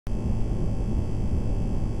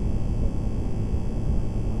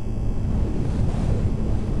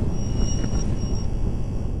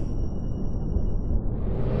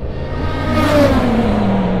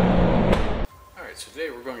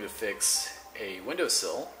fix a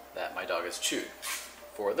windowsill that my dog has chewed.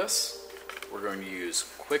 For this, we're going to use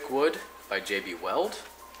Quick Wood by JB Weld,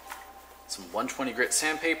 some 120 grit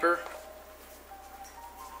sandpaper,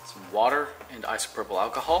 some water and isopropyl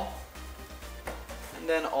alcohol, and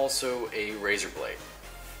then also a razor blade.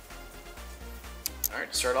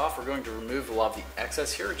 Alright, to start off, we're going to remove a lot of the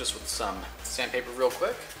excess here just with some sandpaper real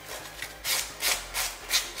quick.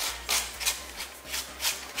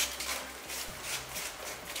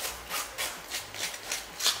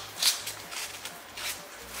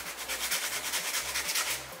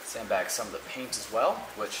 Sandbag some of the paint as well,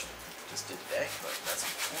 which I just did today, but that's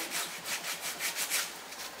important.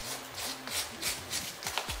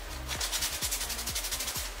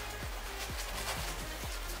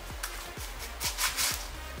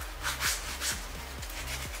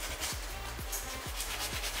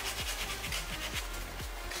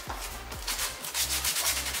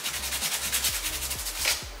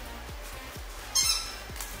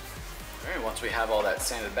 Alright, once we have all that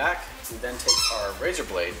sanded back, we then take our razor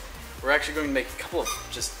blade. We're actually going to make a couple of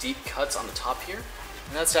just deep cuts on the top here,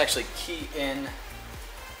 and that's to actually key in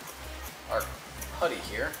our putty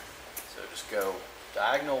here. So just go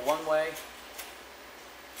diagonal one way,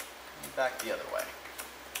 and back the other way.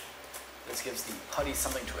 This gives the putty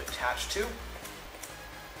something to attach to.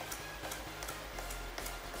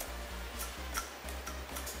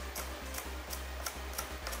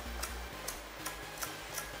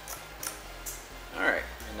 Alright,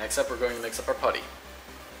 and next up we're going to mix up our putty.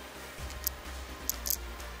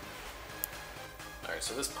 Alright,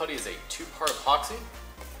 so this putty is a 2-part epoxy.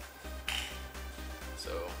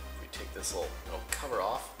 So if we take this little cover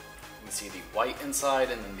off, you can see the white inside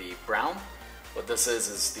and then the brown. What this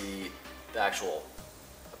is the actual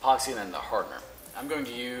epoxy and then the hardener. I'm going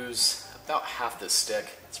to use about half this stick.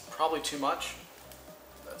 It's probably too much,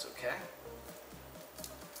 but that's okay.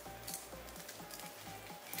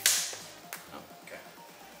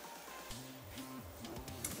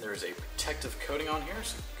 There's a protective coating on here,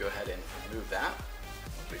 so go ahead and remove that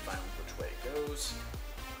once we find which way it goes.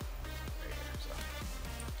 Right here, so.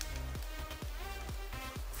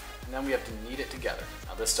 And then we have to knead it together.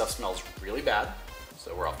 Now this stuff smells really bad,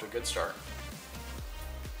 so we're off to a good start.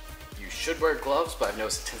 You should wear gloves, but I've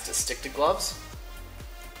noticed it tends to stick to gloves.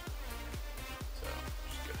 So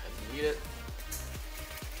just go ahead and knead it.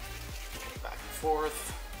 Back and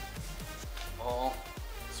forth. All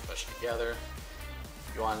smush together.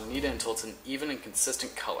 You want to knead it until it's an even and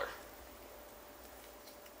consistent color.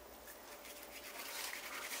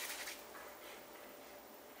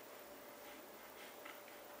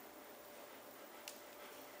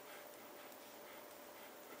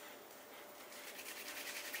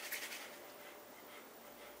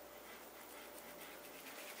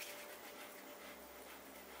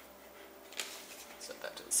 Set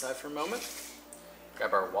that to the side for a moment.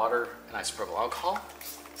 Grab our water and isopropyl alcohol.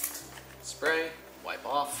 Spray. Wipe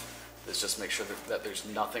off. This just makes sure that there's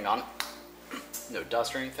nothing on it, no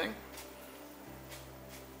dust or anything.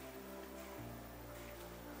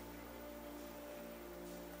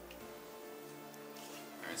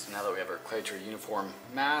 Alright, so now that we have our clay to a uniform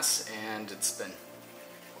mass and it's been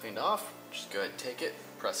cleaned off, just go ahead and take it,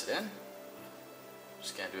 press it in.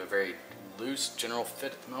 Just gonna do a very loose general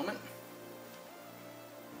fit at the moment.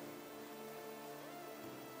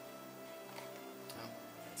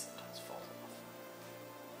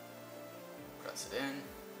 Press it in.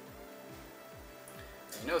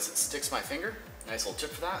 You notice it sticks to my finger. Nice little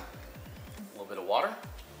tip for that. A little bit of water.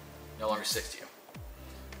 No longer sticks to you.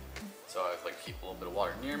 So I like to keep a little bit of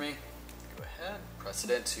water near me. Go ahead, press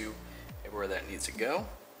it into where that needs to go.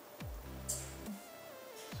 So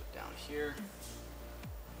down here.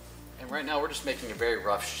 And right now we're just making a very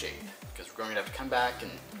rough shape because we're going to have to come back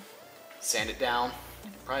and sand it down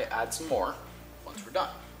and probably add some more once we're done.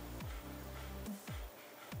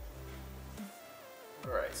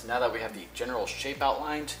 Alright, so now that we have the general shape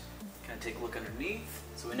outlined, kind of take a look underneath.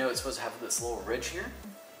 So we know it's supposed to have this little ridge here.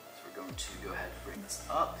 So we're going to go ahead and bring this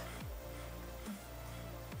up.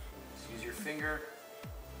 Just use your finger,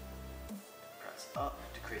 press up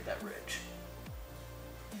to create that ridge.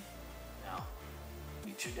 Now,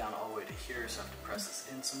 you chew down all the way to here, so I have to press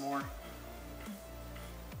this in some more.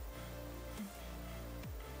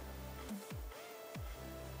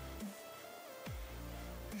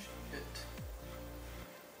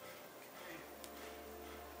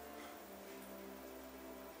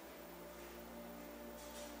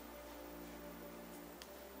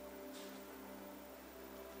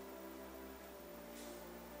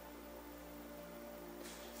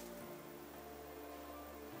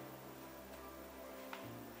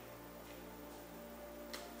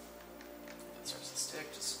 Starts to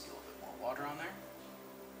stick, just a little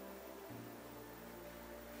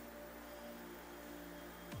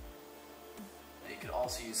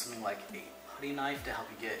also use something like a putty knife to help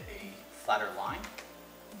you get a flatter line.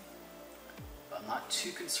 But I'm not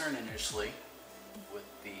too concerned initially with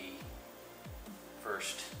the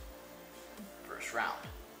first round.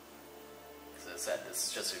 As I said, this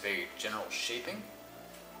is just a very general shaping.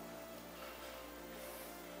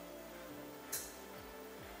 Get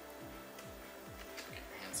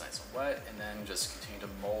your hands nice and wet, and then just continue to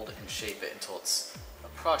mold and shape it until it's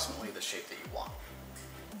approximately the shape that you want.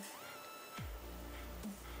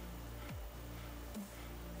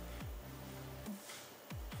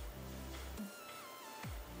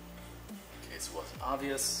 In case it wasn't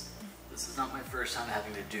obvious, this is not my first time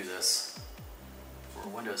having to do this for a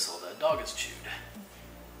windowsill that a dog has chewed.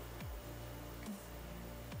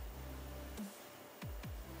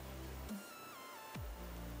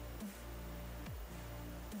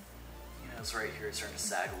 You notice right here it's starting to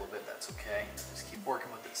sag a little bit, that's okay. Just keep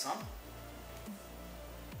working with it some.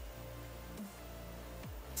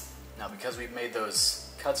 Now because we've made those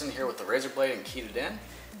cuts in here with the razor blade and keyed it in,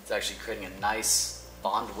 it's actually creating a nice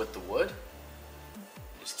bond with the wood.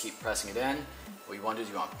 Just keep pressing it in. What you want to do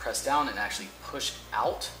is you want to press down and actually push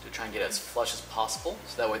out to try and get it as flush as possible,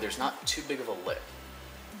 so that way there's not too big of a lip.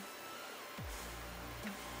 So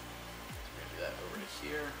we're going to do that over to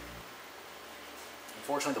here.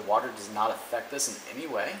 Unfortunately, the water does not affect this in any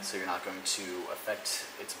way, so you're not going to affect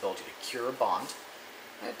its ability to cure a bond.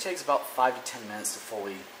 And it takes about 5 to 10 minutes to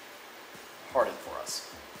fully harden for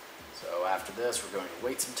us. So after this, we're going to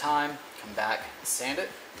wait some time, come back, sand it.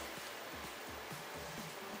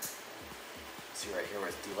 See right here where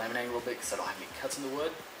it's delaminating a little bit because I don't have any cuts in the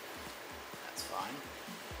wood. That's fine.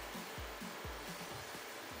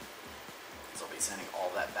 So I'll be sanding all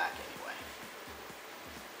that back anyway.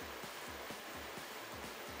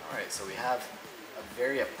 Alright, so we have a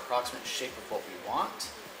very approximate shape of what we want.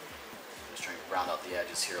 Just trying to round out the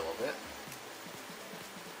edges here a little bit.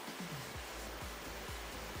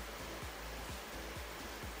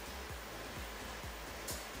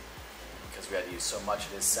 Because we had to use so much,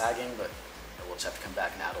 it is sagging, but we'll just have to come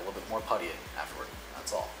back and add a little bit more putty afterward.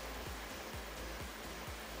 That's all.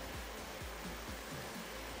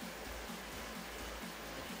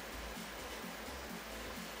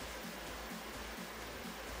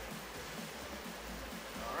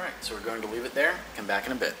 Alright, so we're going to leave it there, come back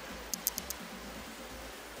in a bit.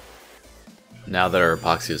 Now that our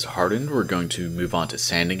epoxy is hardened, we're going to move on to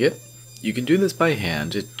sanding it. You can do this by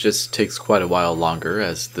hand, it just takes quite a while longer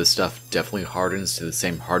as the stuff definitely hardens to the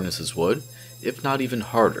same hardness as wood, if not even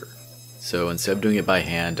harder. So instead of doing it by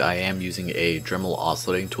hand, I am using a Dremel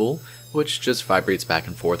oscillating tool, which just vibrates back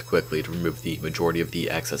and forth quickly to remove the majority of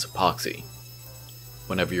the excess epoxy.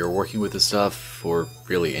 Whenever you're working with this stuff, or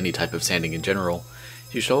really any type of sanding in general,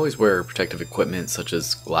 you should always wear protective equipment such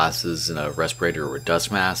as glasses and a respirator or a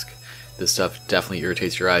dust mask. This stuff definitely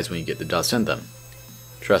irritates your eyes when you get the dust in them.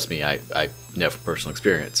 Trust me, I know from personal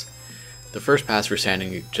experience. The first pass for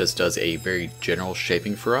sanding just does a very general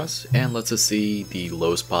shaping for us and lets us see the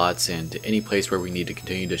low spots and any place where we need to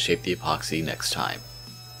continue to shape the epoxy next time.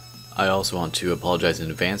 I also want to apologize in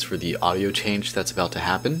advance for the audio change that's about to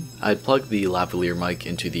happen. I'd plugged the lavalier mic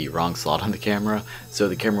into the wrong slot on the camera, so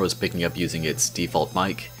the camera was picking up using its default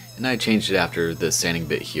mic, and I changed it after the sanding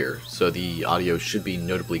bit here, so the audio should be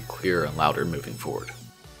notably clearer and louder moving forward.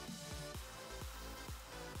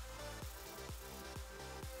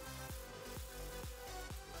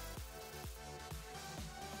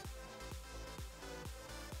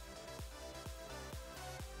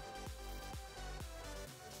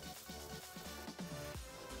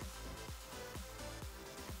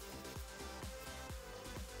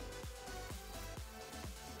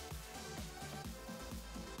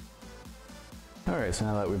 Alright, so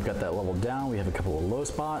now that we've got that level down, we have a couple of low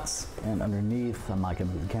spots, and underneath, I'm not going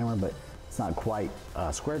to move the camera, but it's not quite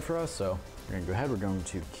squared for us, so we're going to go ahead, we're going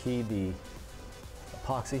to key the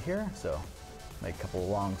epoxy here, so make a couple of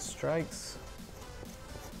long strikes,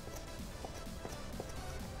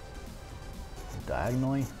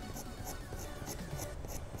 diagonally,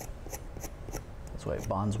 this way it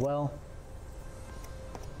bonds well.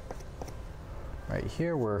 Right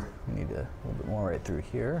here, we need a little bit more right through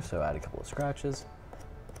here, so add a couple of scratches,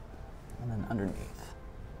 and then underneath.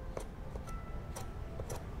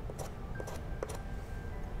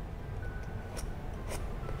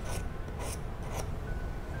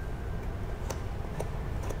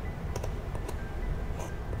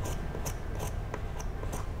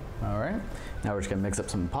 All right, now we're just gonna mix up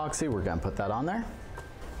some epoxy. We're gonna put that on there.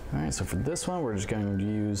 All right, so for this one, we're just going to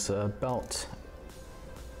use about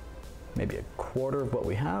maybe a quarter of what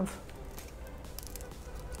we have.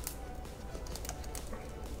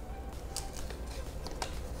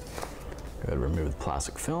 Go ahead and remove the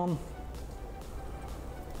plastic film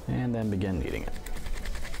and then begin kneading it.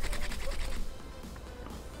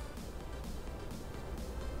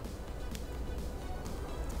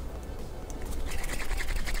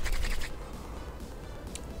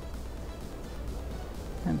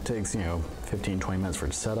 And it takes, 15-20 minutes for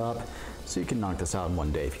it to set up, so you can knock this out in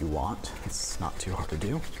one day if you want. It's not too hard to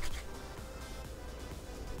do.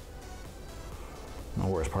 The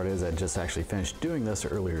worst part is I just actually finished doing this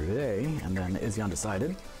earlier today, and then Izzy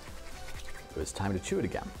decided it was time to chew it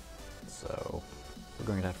again. So we're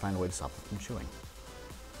going to have to find a way to stop it from chewing.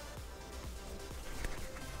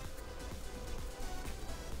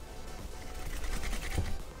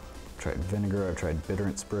 Tried vinegar, I've tried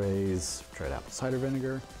bitterant sprays, tried apple cider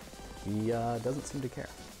vinegar. He doesn't seem to care.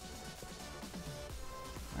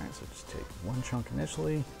 All right, so just take one chunk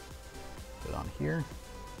initially, put it on here.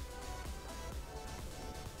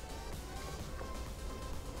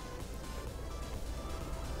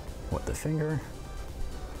 Wet the finger.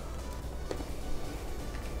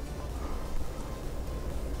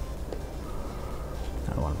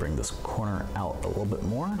 I want to bring this corner out a little bit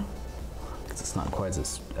more, because it's not quite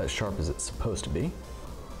as sharp as it's supposed to be.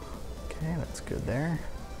 Okay, that's good there.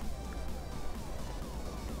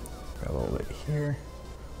 Grab a little bit here.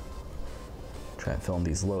 Try and fill in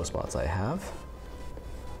these low spots I have.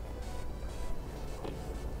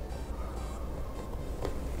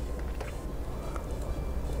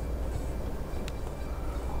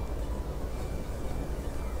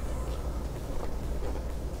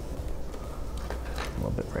 A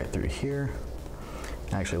little bit right through here.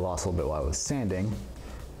 I actually lost a little bit while I was sanding,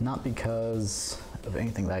 not because of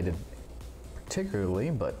anything that I did particularly,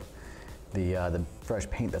 but the fresh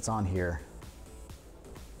paint that's on here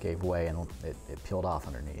gave way and it peeled off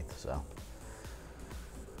underneath, so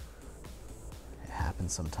it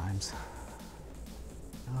happens sometimes.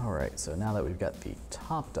 All right, so now that we've got the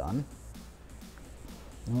top done,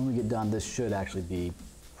 and when we get done, this should actually be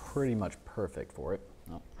pretty much perfect for it.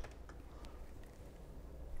 Oh.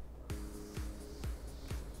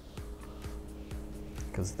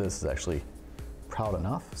 Because this is actually proud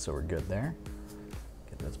enough, so we're good there.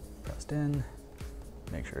 Get this pressed in,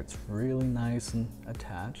 make sure it's really nice and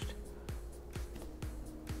attached.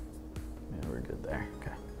 Yeah, we're good there,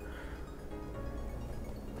 okay.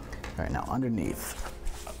 All right, now underneath.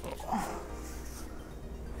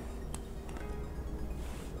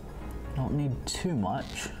 Don't need too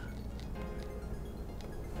much.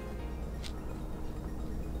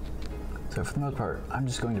 So for the most part, I'm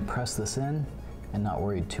just going to press this in and not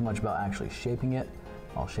worry too much about actually shaping it.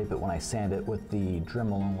 I'll shape it when I sand it with the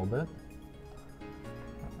Dremel a little bit.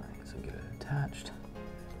 All right, so get it attached.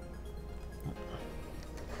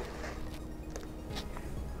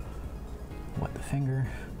 Wet the finger.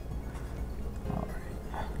 All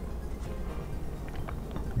right.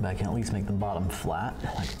 But I can at least make the bottom flat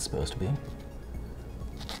like it's supposed to be.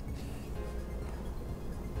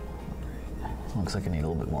 Looks like I need a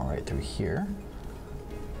little bit more right through here.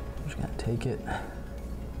 I'm just gonna take it. I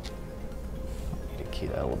need to key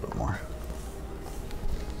that a little bit more.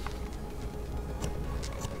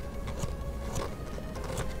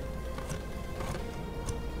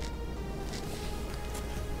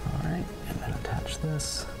 All right, and then attach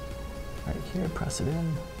this right here, press it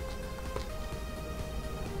in.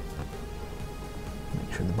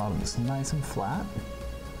 Make sure the bottom is nice and flat.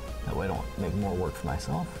 That way I don't make more work for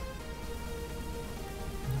myself.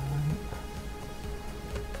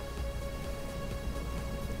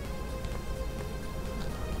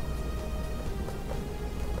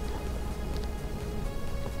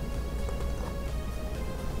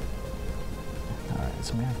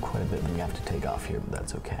 So we have quite a bit that we have to take off here, but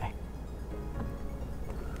that's okay.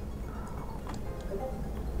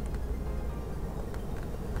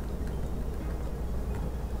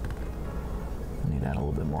 I need to add a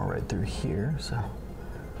little bit more right through here, so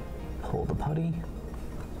pull the putty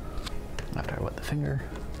after I wet the finger.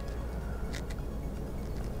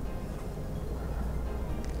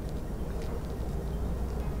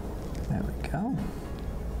 There we go.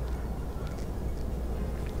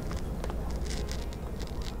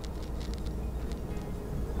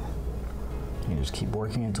 You just keep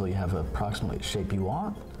working until you have approximately the shape you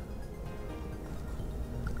want.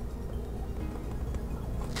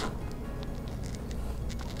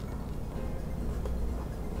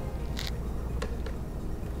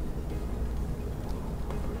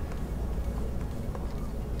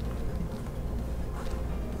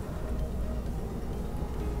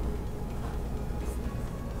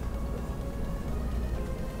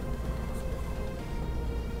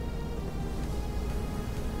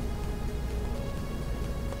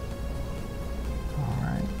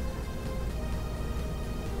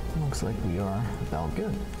 looks like we are about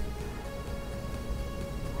good.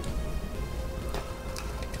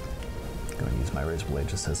 I'm going to use my razor blade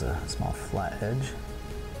just as a small flat edge.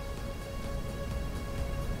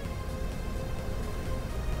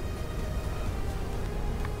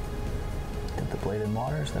 Dip the blade in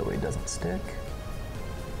water so that way it doesn't stick.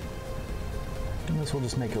 And this will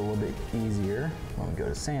just make it a little bit easier when we go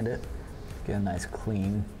to sand it. Get a nice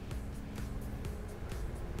clean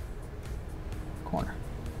corner.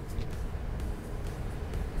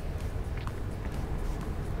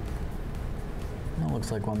 And it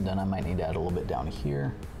looks like when I'm done, I might need to add a little bit down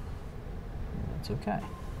here. That's okay.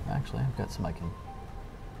 Actually, I've got some I can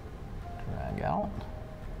drag out.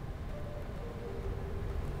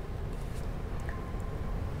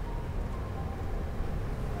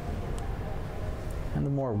 And the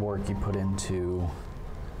more work you put into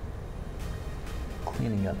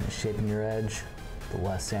cleaning up and shaping your edge, the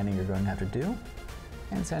less sanding you're going to have to do.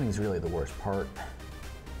 And sanding is really the worst part.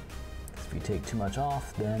 Because if you take too much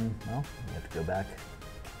off, then, well, you have to go back,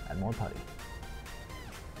 add more putty.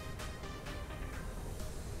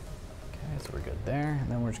 Okay, so we're good there. And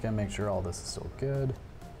then we're just gonna make sure all this is still good.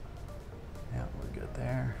 Yeah, we're good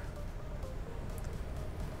there.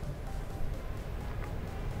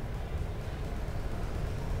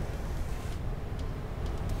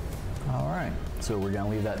 All right, so we're gonna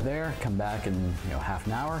leave that there, come back in half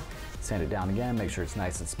an hour, sand it down again, make sure it's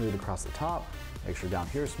nice and smooth across the top, make sure down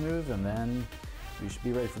here is smooth, and then you should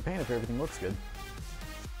be ready for paint if everything looks good.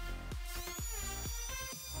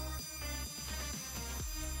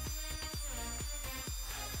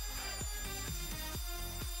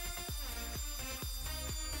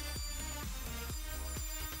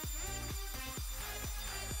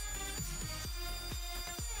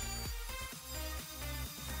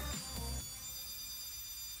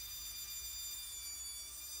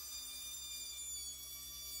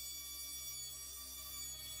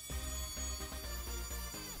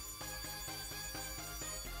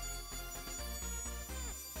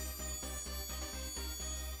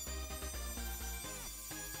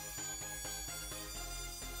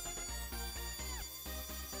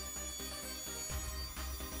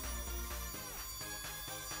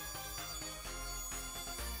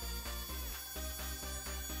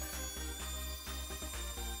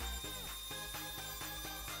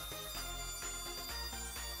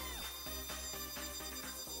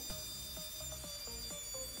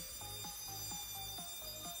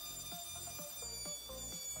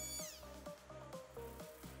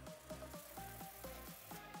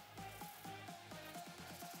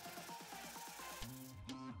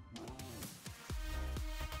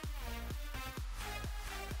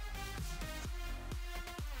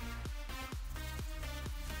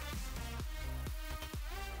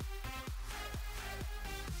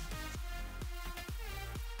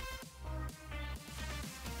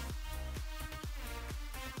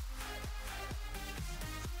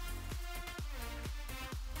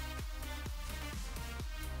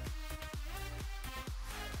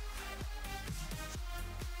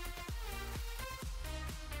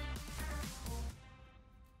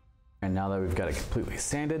 And now that we've got it completely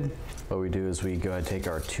sanded, what we do is we go ahead and take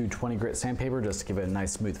our 220 grit sandpaper just to give it a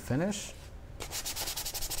nice smooth finish.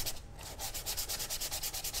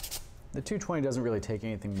 The 220 doesn't really take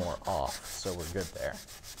anything more off, so we're good there.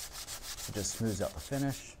 It just smooths out the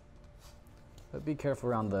finish. But be careful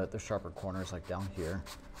around the sharper corners like down here,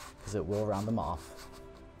 because it will round them off.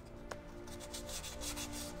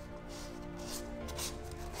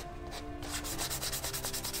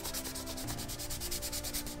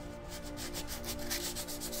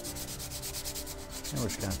 And we're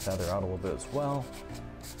just going to feather out a little bit as well,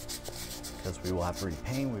 because we will have to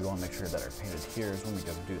repaint. We want to make sure that our painted here is when we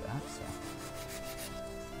go to do that. So.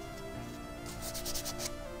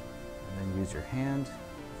 And then use your hand to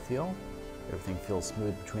feel. Everything feels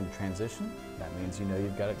smooth between the transition. That means you know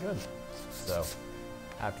you've got it good. So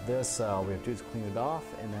after this, all we have to do is clean it off,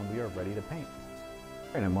 and then we are ready to paint.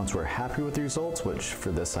 And then once we're happy with the results, which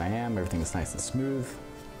for this I am, everything is nice and smooth,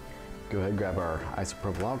 go ahead and grab our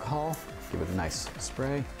isopropyl alcohol, give it a nice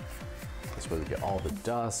spray. This way we get all the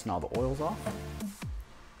dust and all the oils off.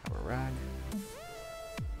 Grab a rag.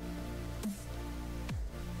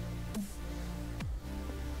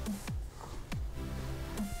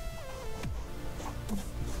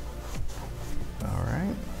 All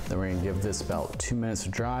right, then we're gonna give this about 2 minutes to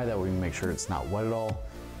dry. That way we can make sure it's not wet at all,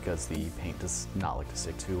 because the paint does not like to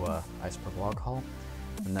stick to isopropyl alcohol.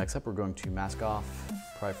 And next up, we're going to mask off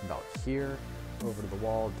probably from about here over to the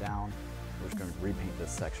wall, down. We're just going to repaint this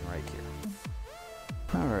section right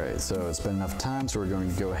here. All right, so it's been enough time, so we're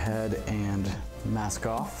going to go ahead and mask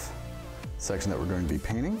off the section that we're going to be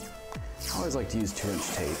painting. I always like to use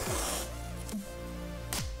 2-inch tape.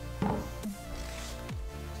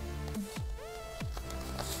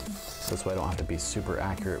 This way I don't have to be super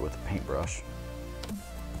accurate with a paintbrush.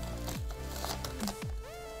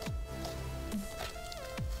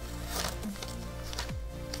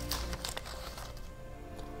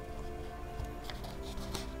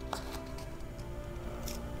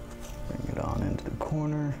 Bring it on into the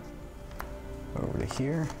corner, over to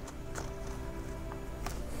here.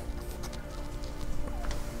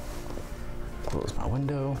 Close my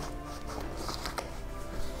window.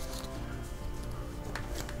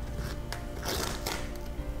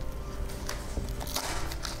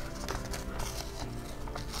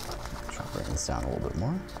 Try to bring this down a little bit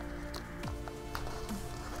more.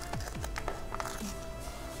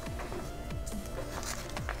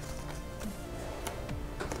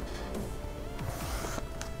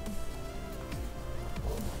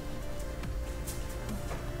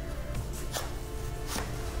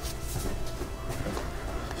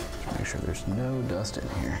 Make sure there's no dust in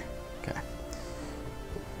here. Okay.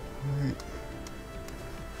 All right.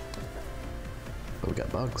 Oh, we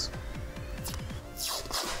got bugs.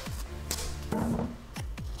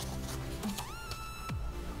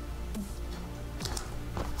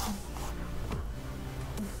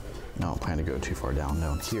 No, I'm planning to go too far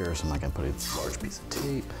down here, so I'm not gonna put a large piece of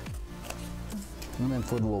tape. And then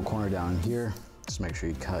for the little corner down here, just make sure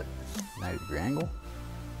you cut 90-degree angle.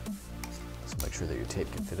 So make sure that your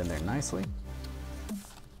tape can fit in there nicely.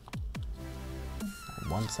 On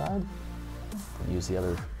one side, and use the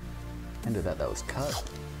other end of that was cut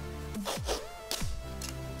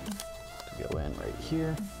to go in right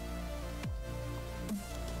here.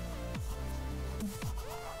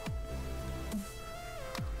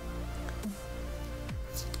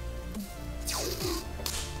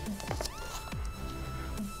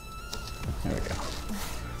 There we go.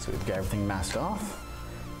 So we've got everything masked off.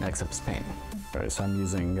 Next up is painting. All right, so I'm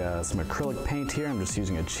using some acrylic paint here. I'm just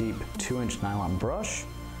using a cheap 2-inch nylon brush.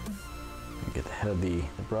 Get the head of the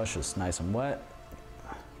brush just nice and wet.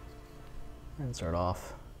 And start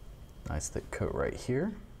off, nice thick coat right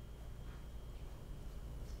here.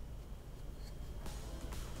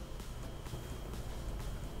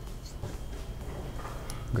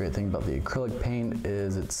 Great thing about the acrylic paint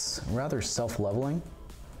is it's rather self-leveling.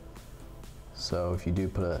 So if you do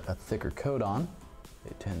put a thicker coat on,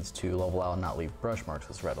 it tends to level out and not leave brush marks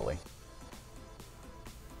as readily.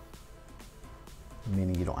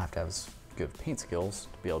 Meaning you don't have to have as good paint skills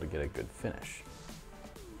to be able to get a good finish.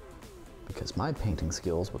 Because my painting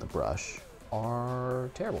skills with a brush are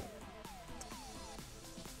terrible.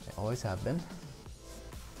 They always have been.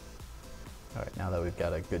 All right, now that we've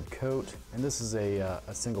got a good coat, and this is a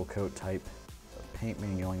single coat type of paint,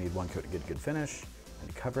 meaning you only need one coat to get a good finish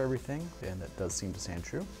and to cover everything, and that does seem to stand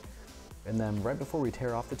true. And then right before we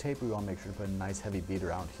tear off the tape, we want to make sure to put a nice heavy bead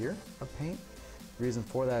around here of paint. The reason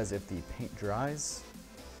for that is if the paint dries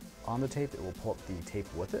on the tape, it will pull up the tape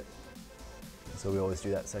with it. And so we always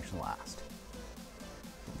do that section last.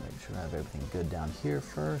 Make sure I have everything good down here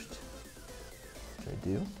first, which I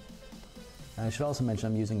do. And I should also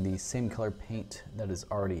mention I'm using the same color paint that is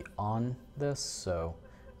already on this, so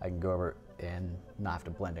I can go over it and not have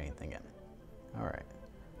to blend anything in. All right,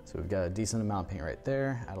 so we've got a decent amount of paint right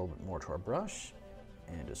there. Add a little bit more to our brush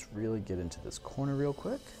and just really get into this corner real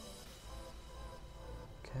quick.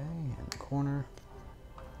 Okay, and the corner,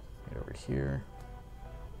 get over here.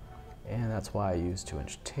 And that's why I use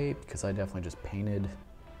 2-inch tape, because I definitely just painted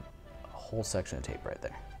a whole section of tape right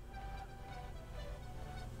there.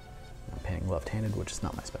 I'm painting left-handed, which is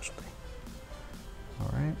not my specialty. All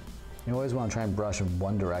right, you always want to try and brush in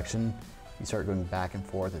one direction. You start going back and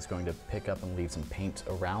forth, it's going to pick up and leave some paint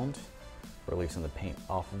around, or leave some of the paint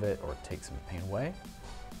off of it, or take some paint away.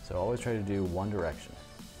 So always try to do one direction.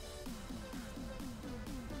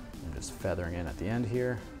 I'm just feathering in at the end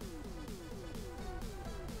here.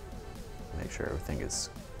 Make sure everything is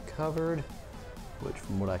covered, which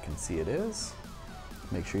from what I can see it is.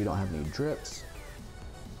 Make sure you don't have any drips.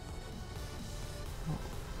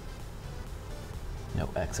 No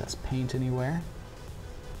excess paint anywhere.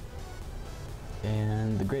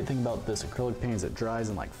 And the great thing about this acrylic paint is it dries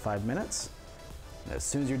in like 5 minutes. And as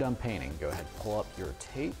soon as you're done painting, go ahead and pull up your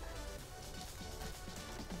tape,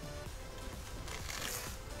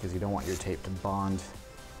 because you don't want your tape to bond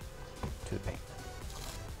to the paint.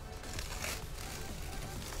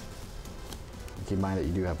 Keep in mind that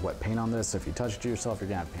you do have wet paint on this, so if you touch it yourself, you're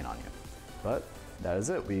gonna have paint on you. But that is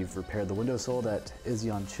it. We've repaired the windowsill that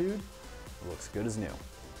Izzy chewed. It looks good as new.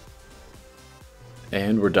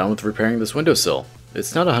 And we're done with repairing this windowsill.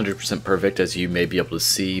 It's not 100% perfect, as you may be able to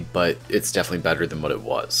see, but it's definitely better than what it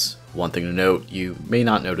was. One thing to note, you may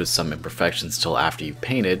not notice some imperfections till after you've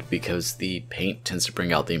painted because the paint tends to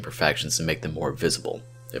bring out the imperfections and make them more visible.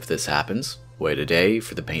 If this happens, wait a day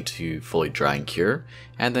for the paint to fully dry and cure,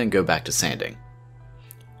 and then go back to sanding.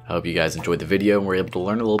 I hope you guys enjoyed the video and were able to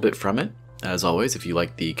learn a little bit from it. As always, if you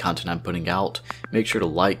like the content I'm putting out, make sure to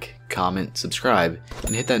like, comment, subscribe,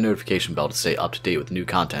 and hit that notification bell to stay up to date with new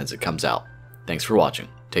content as it comes out. Thanks for watching.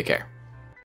 Take care.